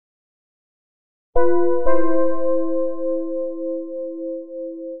For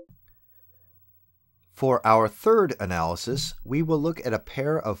our third analysis, we will look at a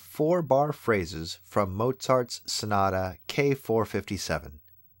pair of 4-bar phrases from Mozart's Sonata K.457.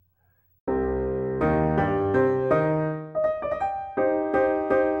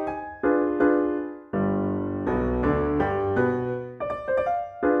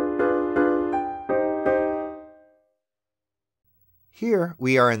 Here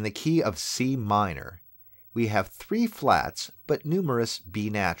we are in the key of C minor. We have 3 flats but numerous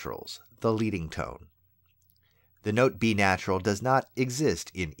B naturals, the leading tone. The note B natural does not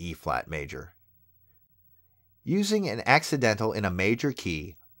exist in E flat major. Using an accidental in a major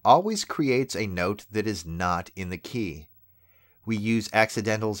key always creates a note that is not in the key. We use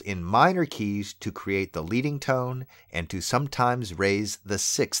accidentals in minor keys to create the leading tone and to sometimes raise the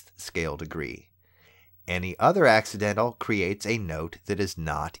 6th scale degree. Any other accidental creates a note that is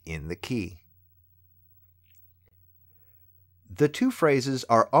not in the key. The 2 phrases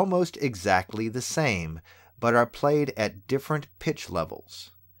are almost exactly the same, but are played at different pitch levels.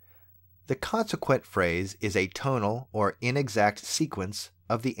 The consequent phrase is a tonal or inexact sequence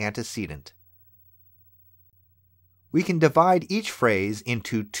of the antecedent. We can divide each phrase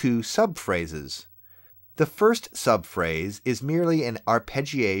into 2 subphrases. The first subphrase is merely an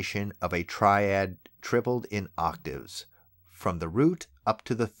arpeggiation of a triad tripled in octaves, from the root up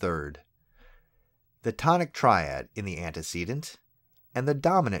to the 3rd. The tonic triad in the antecedent, and the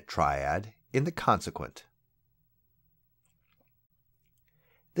dominant triad in the consequent.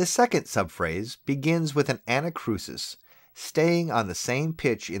 The second subphrase begins with an anacrusis, staying on the same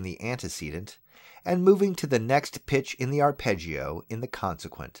pitch in the antecedent, and moving to the next pitch in the arpeggio in the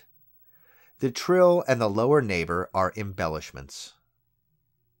consequent. The trill and the lower neighbor are embellishments.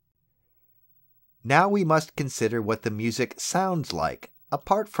 Now we must consider what the music sounds like,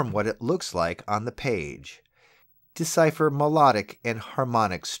 apart from what it looks like on the page. Decipher melodic and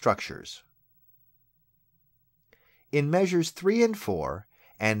harmonic structures. In measures 3 and 4,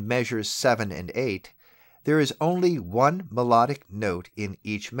 and measures 7 and 8, there is only one melodic note in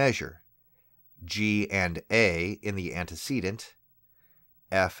each measure, G and A in the antecedent,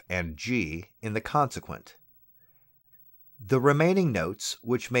 F and G in the consequent. The remaining notes,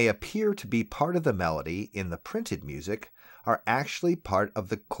 which may appear to be part of the melody in the printed music, are actually part of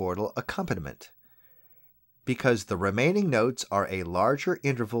the chordal accompaniment. Because the remaining notes are a larger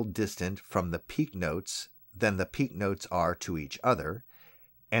interval distant from the peak notes than the peak notes are to each other,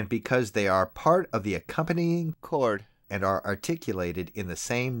 and because they are part of the accompanying chord and are articulated in the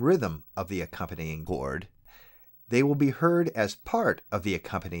same rhythm of the accompanying chord, they will be heard as part of the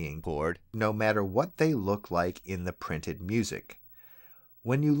accompanying chord no matter what they look like in the printed music.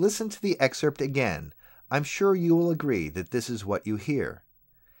 When you listen to the excerpt again, I'm sure you will agree that this is what you hear.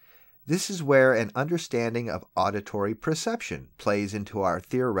 This is where an understanding of auditory perception plays into our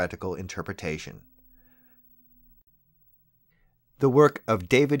theoretical interpretation. The work of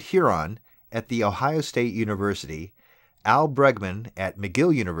David Huron at The Ohio State University, Al Bregman at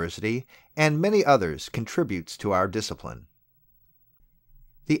McGill University, and many others contributes to our discipline.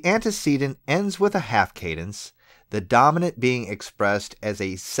 The antecedent ends with a half cadence, the dominant being expressed as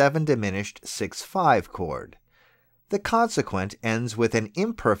a 7 diminished 6/5 chord. The consequent ends with an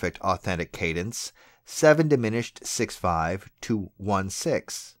imperfect authentic cadence, 7 diminished 6/5 to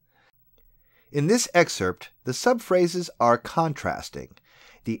 1/6. In this excerpt, the subphrases are contrasting,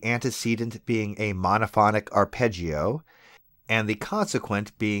 the antecedent being a monophonic arpeggio, and the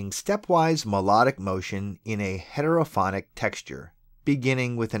consequent being stepwise melodic motion in a heterophonic texture,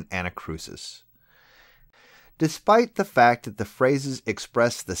 beginning with an anacrusis. Despite the fact that the phrases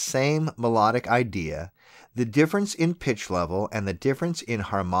express the same melodic idea, the difference in pitch level and the difference in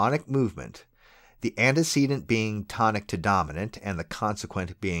harmonic movement, the antecedent being tonic to dominant and the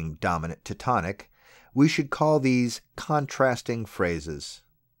consequent being dominant to tonic, we should call these contrasting phrases.